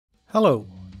Hello,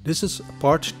 this is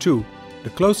part 2, the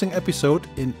closing episode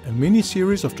in a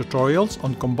mini-series of tutorials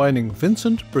on combining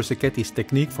Vincent Persichetti's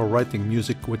technique for writing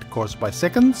music with chords by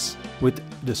seconds with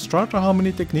the Strata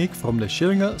Harmony technique from the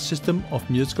Schillinger System of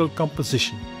Musical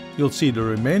Composition. You'll see the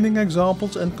remaining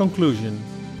examples and conclusion.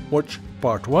 Watch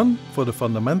part 1 for the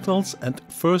fundamentals and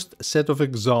first set of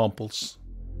examples.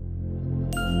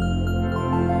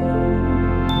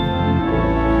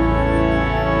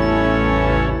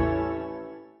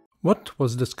 What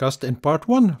was discussed in part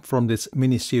 1 from this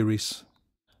mini-series?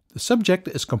 The subject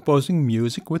is composing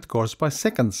music with chords by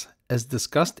seconds, as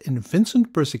discussed in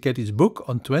Vincent Persichetti's book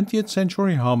on 20th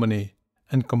century harmony,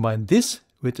 and combine this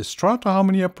with the Strata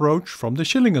Harmony approach from the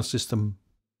Schillinger system.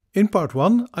 In part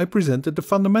 1 I presented the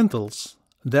fundamentals.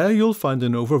 There you'll find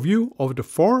an overview of the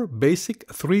 4 basic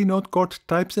 3-note chord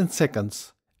types in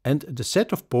seconds, and the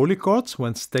set of polychords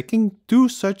when stacking 2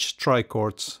 such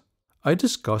trichords. I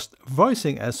discussed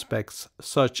voicing aspects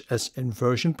such as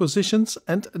inversion positions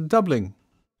and doubling.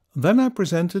 Then I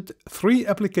presented 3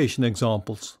 application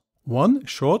examples. One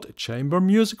short chamber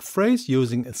music phrase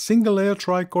using a single layer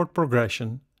trichord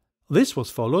progression. This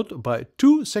was followed by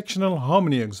 2 sectional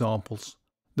harmony examples.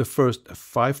 The first a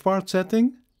 5-part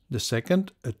setting, the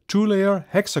second a 2-layer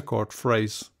hexachord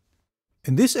phrase.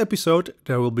 In this episode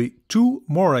there will be 2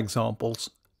 more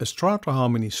examples. A Strata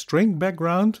Harmony string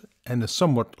background and a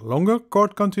somewhat longer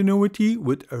chord continuity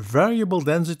with a variable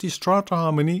density Strata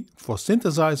Harmony for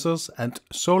synthesizers and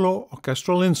solo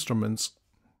orchestral instruments.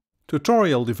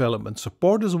 Tutorial development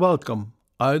support is welcome,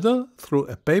 either through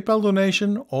a PayPal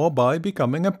donation or by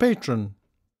becoming a patron.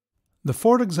 The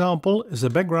fourth example is a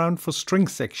background for string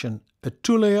section, a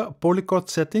 2-layer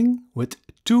polychord setting with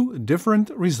 2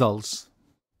 different results.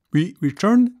 We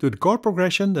return to the chord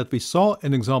progression that we saw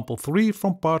in example 3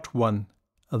 from part 1.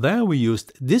 There we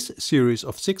used this series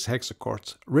of 6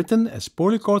 hexachords, written as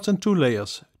polychords and 2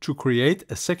 layers, to create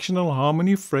a sectional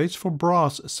harmony phrase for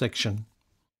brass section.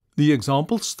 The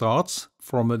example starts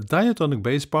from a diatonic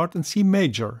bass part in C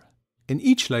major. In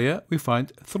each layer we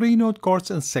find 3-note chords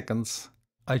in seconds.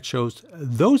 I chose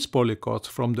those polychords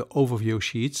from the overview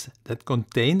sheets that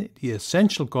contain the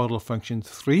essential chordal function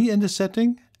 3 in the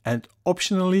setting and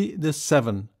optionally the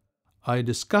 7. I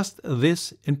discussed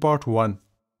this in part 1.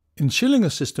 In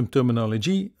Schillinger system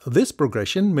terminology, this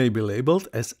progression may be labeled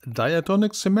as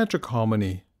diatonic symmetric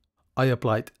harmony. I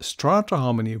applied strata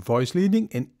harmony voice leading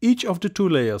in each of the 2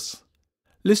 layers.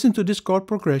 Listen to this chord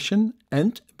progression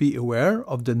and be aware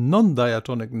of the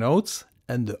non-diatonic notes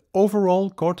and the overall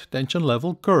chord tension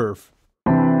level curve.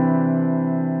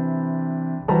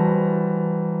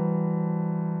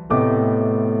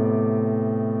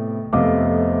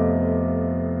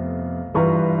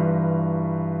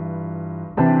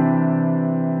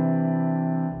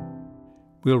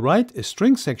 We'll write a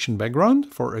string section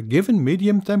background for a given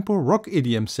medium tempo rock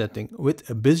idiom setting with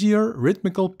a busier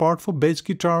rhythmical part for bass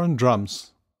guitar and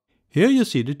drums. Here you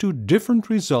see the 2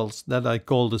 different results that I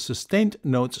call the sustained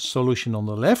notes solution on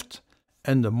the left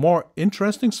and the more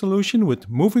interesting solution with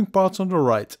moving parts on the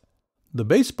right. The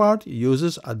bass part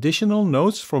uses additional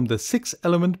notes from the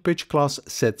 6-element pitch class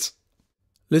sets.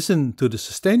 Listen to the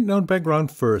sustained note background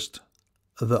first.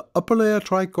 The upper layer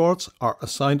trichords are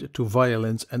assigned to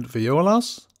violins and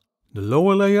violas. The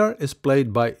lower layer is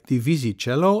played by divisi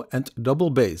cello and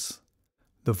double bass.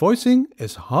 The voicing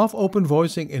is half-open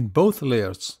voicing in both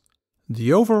layers.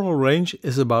 The overall range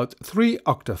is about 3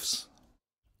 octaves.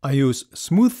 I use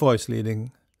smooth voice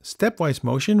leading, stepwise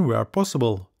motion where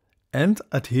possible, and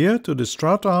adhere to the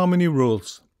Strata Harmony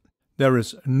rules. There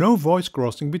is no voice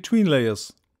crossing between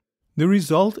layers. The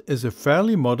result is a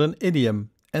fairly modern idiom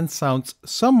and sounds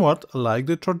somewhat like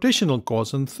the traditional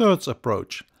chords and thirds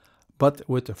approach, but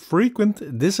with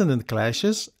frequent dissonant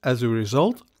clashes as a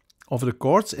result of the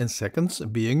chords in seconds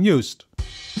being used.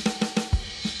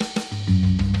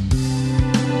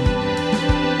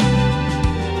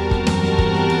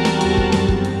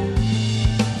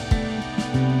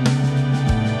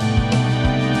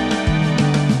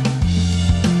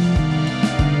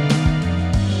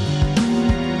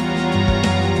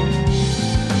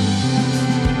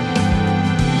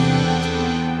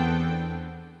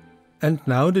 And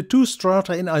now the 2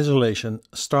 strata in isolation,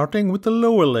 starting with the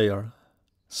lower layer.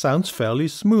 Sounds fairly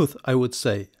smooth, I would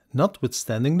say,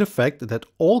 notwithstanding the fact that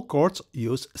all chords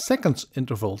use seconds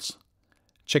intervals.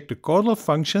 Check the chordal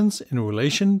functions in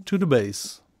relation to the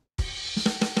bass.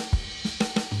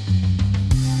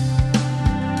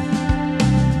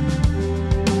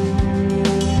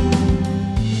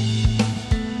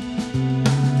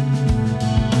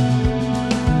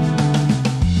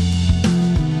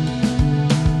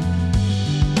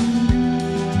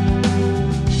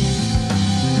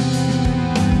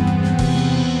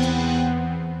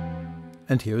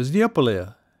 And here is the upper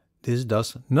layer. This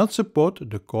does not support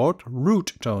the chord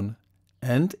root tone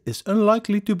and is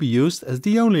unlikely to be used as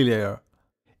the only layer.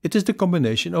 It is the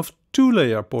combination of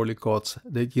two-layer polychords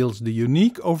that yields the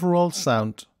unique overall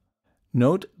sound.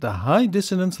 Note the high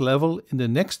dissonance level in the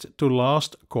next to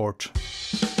last chord.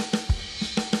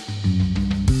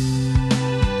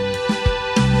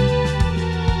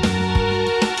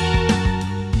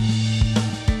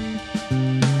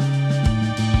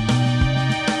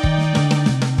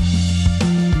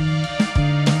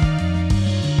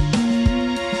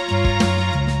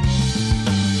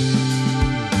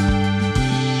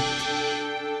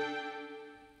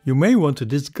 You may want to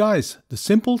disguise the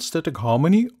simple static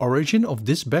harmony origin of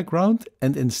this background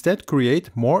and instead create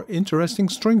more interesting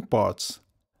string parts.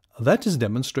 That is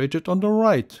demonstrated on the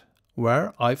right,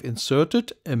 where I've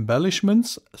inserted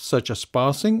embellishments such as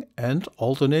passing and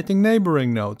alternating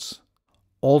neighboring notes.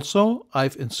 Also,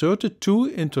 I've inserted two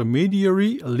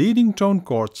intermediary leading tone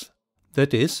chords,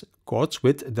 that is, chords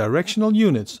with directional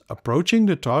units approaching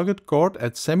the target chord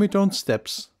at semitone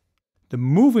steps. The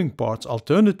moving parts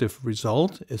alternative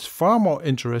result is far more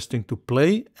interesting to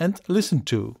play and listen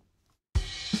to.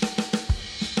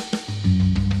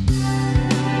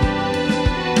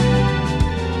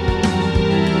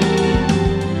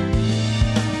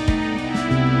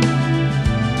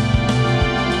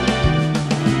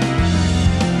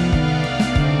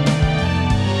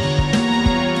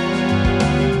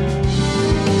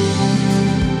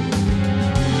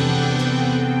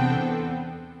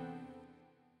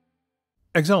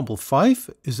 Example 5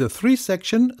 is a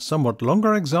 3-section, somewhat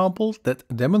longer example that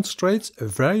demonstrates a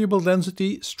variable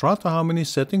density strata harmony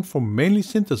setting for mainly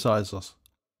synthesizers.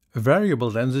 A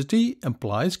variable density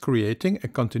implies creating a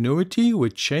continuity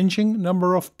with changing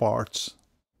number of parts.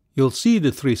 You'll see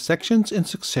the 3 sections in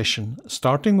succession,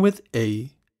 starting with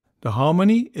A. The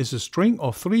harmony is a string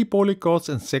of 3 polychords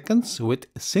in seconds with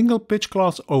single pitch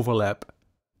class overlap.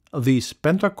 These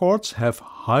pentachords have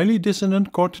highly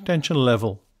dissonant chord tension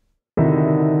level.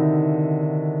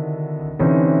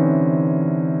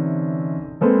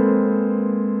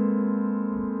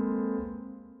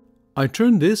 I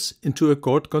turn this into a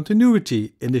chord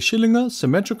continuity in the Schillinger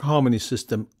symmetric harmony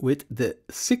system with the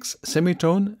 6th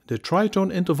semitone, the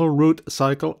tritone interval root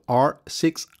cycle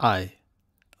R6I.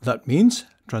 That means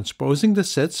transposing the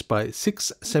sets by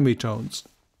 6 semitones.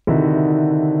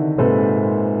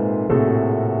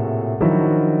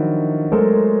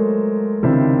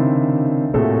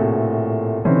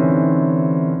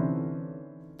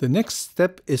 The next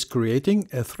step is creating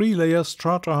a 3-layer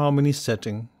strata harmony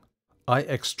setting. I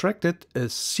extracted a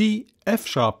C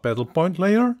F-sharp pedal point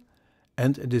layer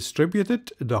and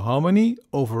distributed the harmony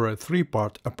over a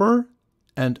 3-part upper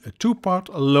and a 2-part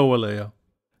lower layer.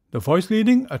 The voice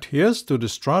leading adheres to the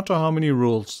strata harmony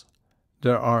rules.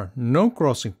 There are no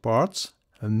crossing parts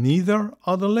and neither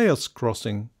are the layers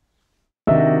crossing.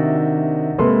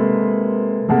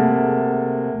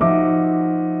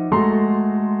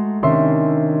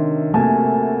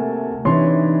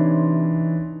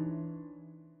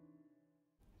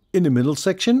 In the middle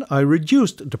section, I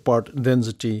reduced the part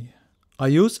density. I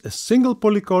use a single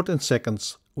polychord in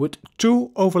seconds with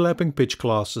 2 overlapping pitch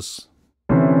classes.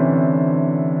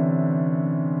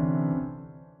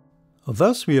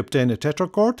 Thus we obtain a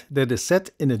tetrachord that is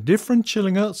set in a different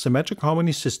Schillinger symmetric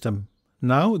harmony system.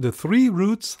 Now the 3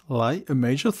 roots lie a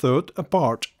major third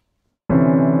apart.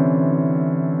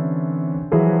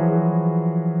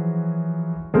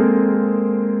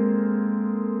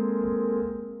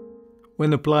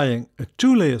 When applying a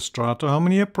 2-layer strata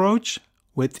harmony approach,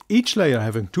 with each layer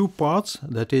having 2 parts,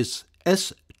 that is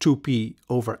S2P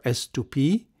over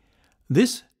S2P,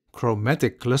 this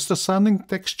chromatic cluster sounding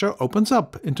texture opens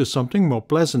up into something more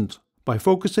pleasant by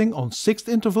focusing on 6th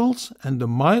intervals and the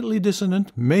mildly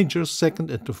dissonant major 2nd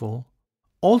interval.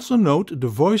 Also note the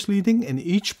voice leading in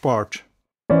each part.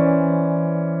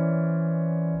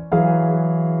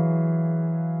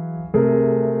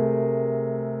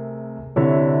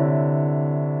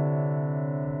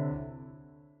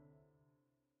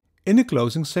 In the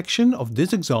closing section of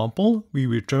this example, we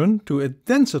return to a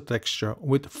denser texture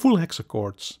with full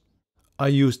hexachords. I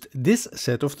used this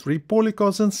set of 3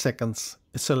 polychords in seconds,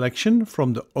 a selection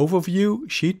from the overview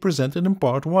sheet presented in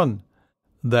part 1.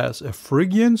 There's a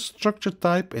Phrygian structure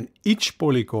type in each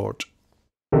polychord.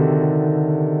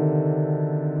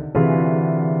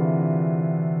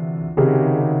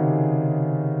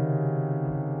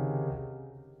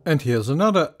 And here's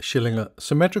another Schillinger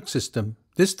symmetric system,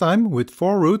 this time with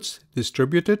 4 roots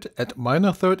distributed at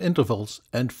minor third intervals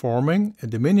and forming a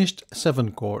diminished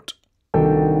 7 chord.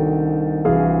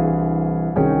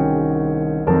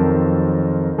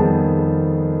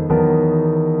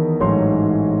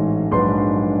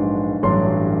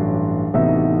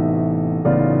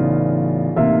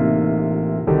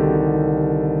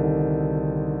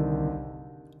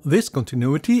 This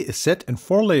continuity is set in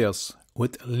 4 layers,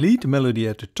 with lead melody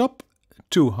at the top,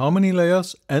 2 harmony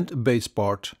layers and a bass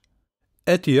part.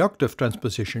 At the octave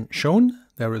transposition shown,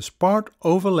 there is part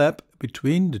overlap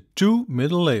between the 2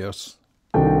 middle layers.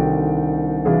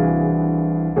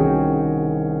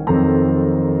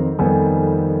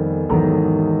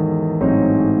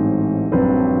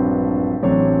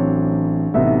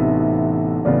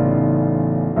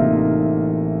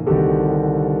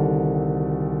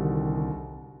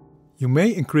 You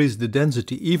may increase the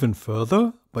density even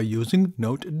further by using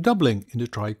note doubling in the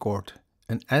trichord,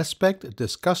 an aspect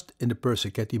discussed in the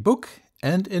Persichetti book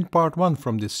and in part 1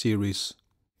 from this series.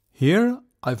 Here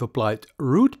I've applied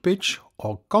root pitch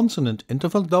or consonant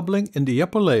interval doubling in the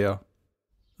upper layer.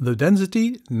 The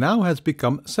density now has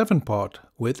become 7-part,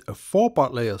 with a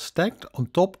 4-part layer stacked on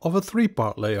top of a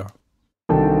 3-part layer.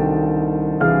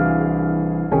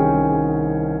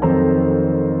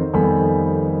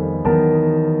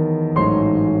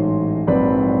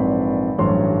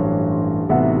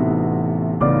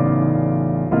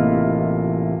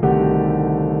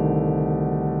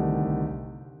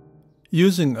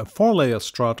 Using a 4-layer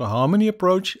strata harmony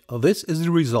approach, this is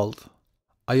the result.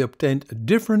 I obtained a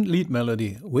different lead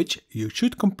melody, which you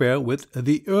should compare with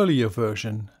the earlier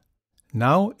version.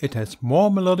 Now it has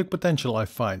more melodic potential, I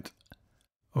find.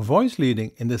 Voice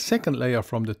leading in the 2nd layer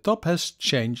from the top has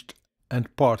changed,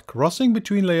 and part crossing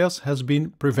between layers has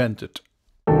been prevented.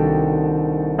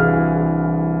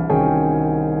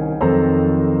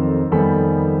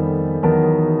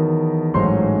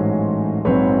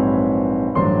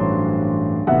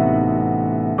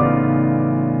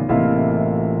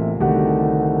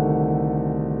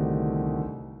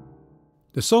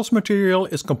 The source material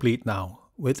is complete now,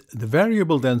 with the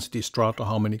variable density strata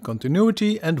harmony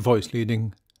continuity and voice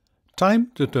leading. Time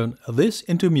to turn this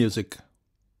into music.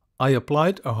 I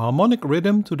applied a harmonic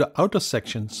rhythm to the outer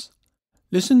sections.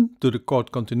 Listen to the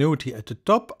chord continuity at the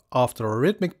top after a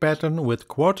rhythmic pattern with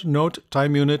quarter note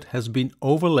time unit has been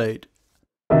overlaid.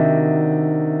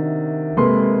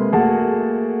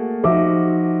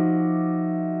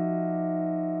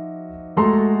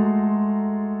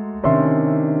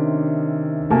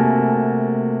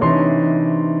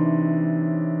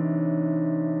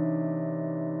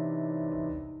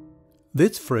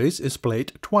 This phrase is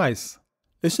played twice.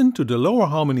 Listen to the lower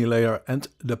harmony layer and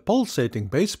the pulsating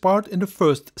bass part in the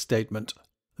first statement.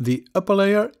 The upper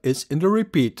layer is in the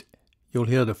repeat. You'll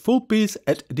hear the full piece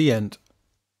at the end.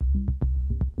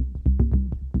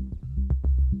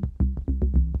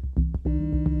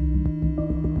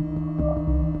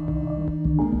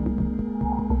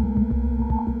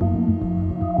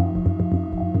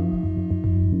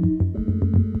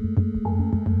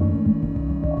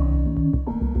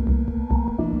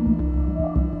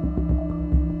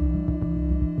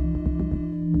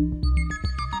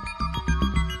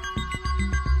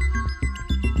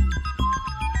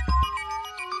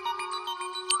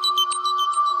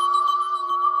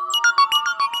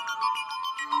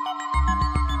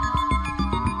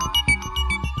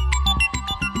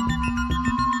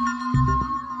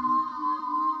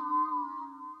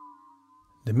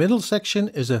 The middle section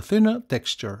is a thinner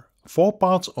texture, 4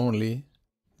 parts only.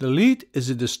 The lead is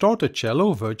a distorted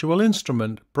cello virtual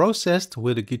instrument processed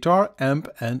with a guitar amp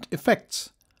and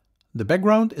effects. The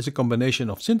background is a combination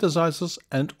of synthesizers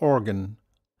and organ.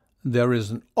 There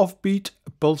is an offbeat,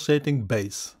 pulsating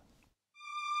bass.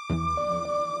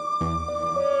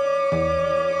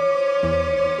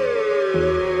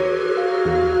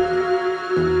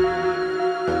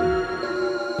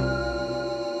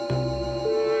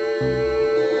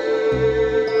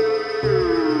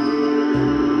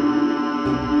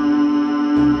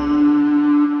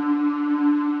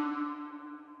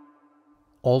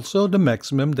 Also, the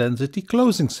maximum density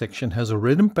closing section has a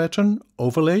rhythm pattern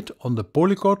overlaid on the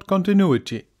polychord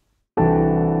continuity.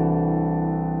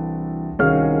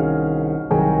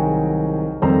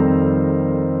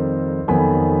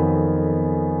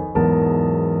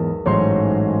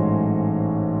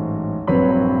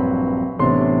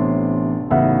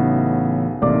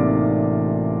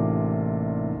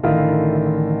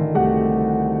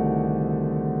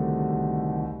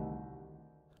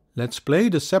 Let's play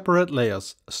the separate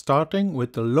layers, starting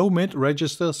with the low-mid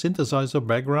register synthesizer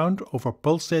background over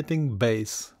pulsating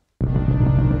bass.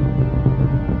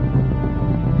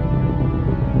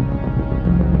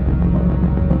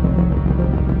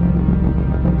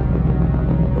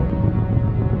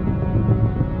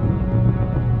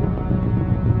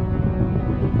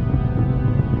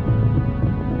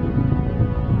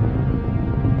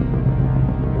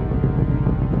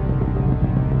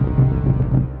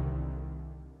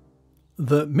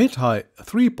 The mid-high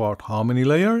 3-part harmony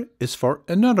layer is for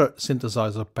another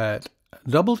synthesizer pad,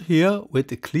 doubled here with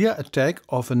the clear attack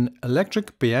of an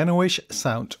electric piano-ish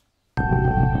sound.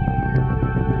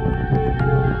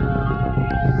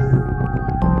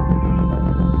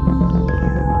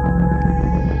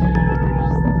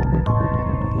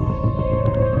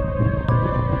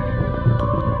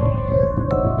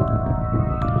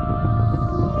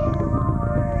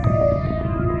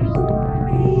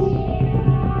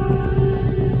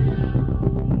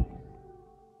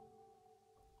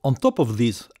 On top of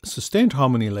these sustained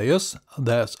harmony layers,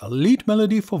 there's a lead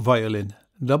melody for violin,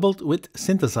 doubled with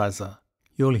synthesizer.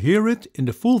 You'll hear it in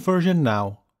the full version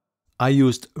now. I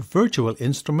used virtual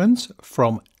instruments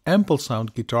from Ample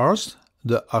Sound Guitars,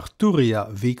 the Arturia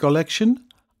V Collection,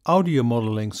 Audio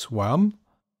Modeling Swarm,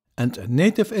 and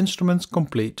Native Instruments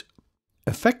Complete.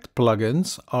 Effect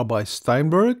plugins are by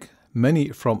Steinberg, many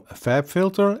from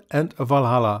FabFilter and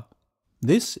Valhalla.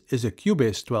 This is a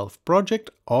Cubase 12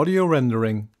 project audio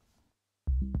rendering.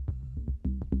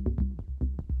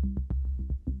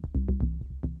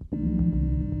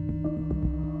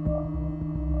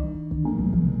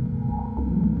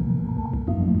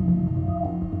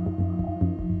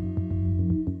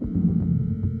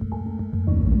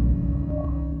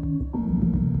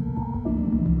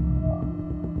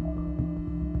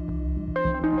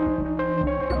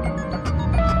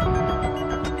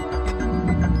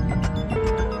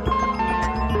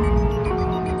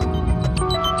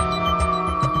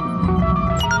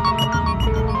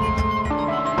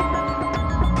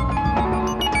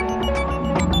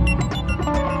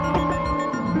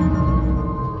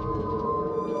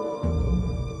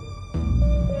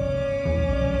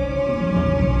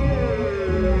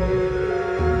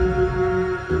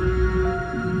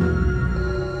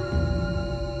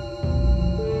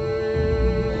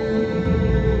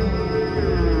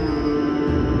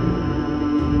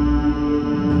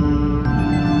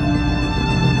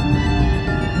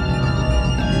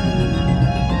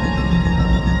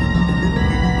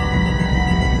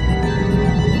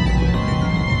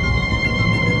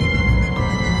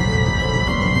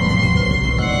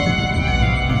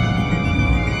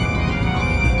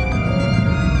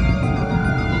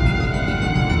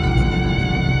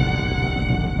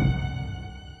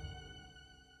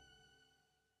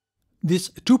 This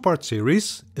two-part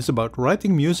series is about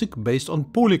writing music based on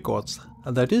polychords,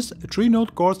 that is,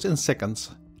 3-note chords in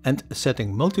seconds, and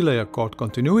setting multilayer chord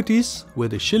continuities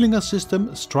with the Schillinger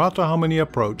System Strata Harmony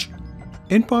approach.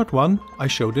 In part 1 I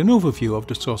showed an overview of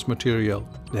the source material,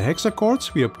 the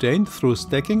hexachords we obtained through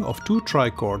stacking of 2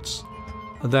 trichords.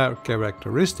 Their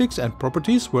characteristics and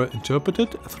properties were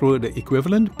interpreted through the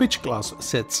equivalent pitch class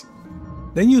sets.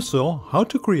 Then you saw how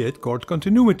to create chord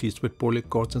continuities with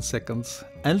polychords in seconds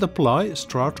and apply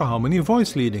strata harmony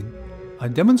voice leading. I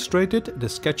demonstrated the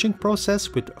sketching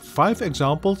process with 5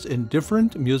 examples in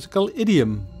different musical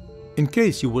idiom. In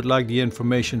case you would like the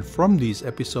information from these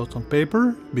episodes on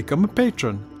paper, become a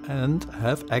patron and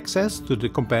have access to the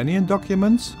companion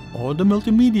documents or the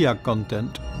multimedia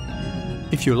content.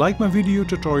 If you like my video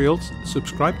tutorials,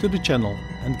 subscribe to the channel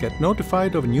and get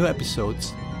notified of new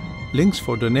episodes. Links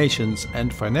for donations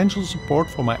and financial support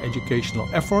for my educational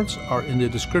efforts are in the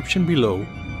description below.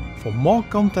 For more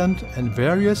content and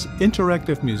various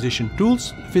interactive musician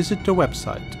tools, visit the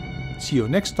website. See you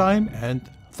next time and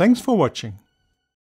thanks for watching.